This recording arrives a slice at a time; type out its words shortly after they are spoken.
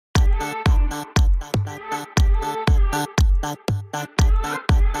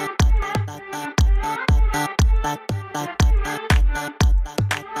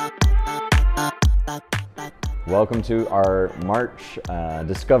Welcome to our March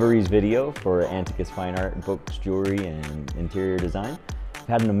Discoveries video for Anticus Fine Art, books, jewelry, and interior design. We've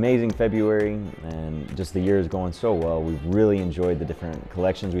had an amazing February, and just the year is going so well. We've really enjoyed the different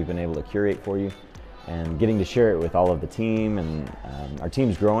collections we've been able to curate for you and getting to share it with all of the team. And our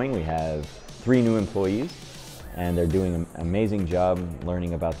team's growing. We have 3 new employees, and they're doing an amazing job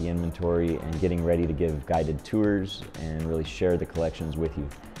learning about the inventory and getting ready to give guided tours and really share the collections with you.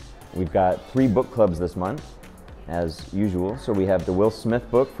 We've got 3 book clubs this month, as usual. So we have the Will Smith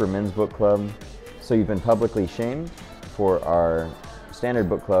book for Men's Book Club, So You've Been Publicly Shamed for our standard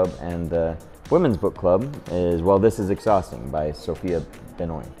book club, and the Women's Book Club is Well, This Is Exhausting by Sophia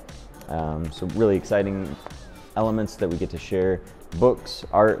Benoit. So really exciting elements that we get to share: books,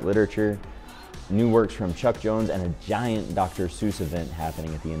 art, literature, new works from Chuck Jones, and a giant Dr. Seuss event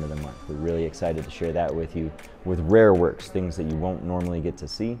happening at the end of the month. We're really excited to share that with you, with rare works, things that you won't normally get to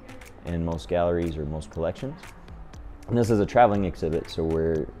see in most galleries or most collections. And this is a traveling exhibit, so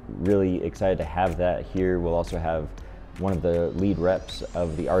we're really excited to have that here. We'll also have one of the lead reps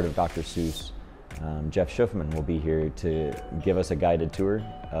of the Art of Dr. Seuss, Jeff Schuffman, will be here to give us a guided tour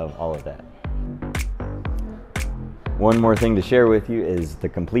of all of that. One more thing to share with you is the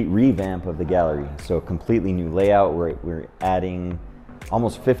complete revamp of the gallery. So a completely new layout. We're adding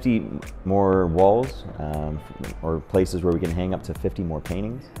almost 50 more walls, or places where we can hang up to 50 more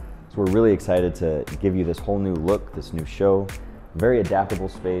paintings. So we're really excited to give you this whole new look, this new show. Very adaptable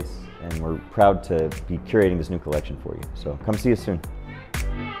space, and we're proud to be curating this new collection for you. So come see us soon.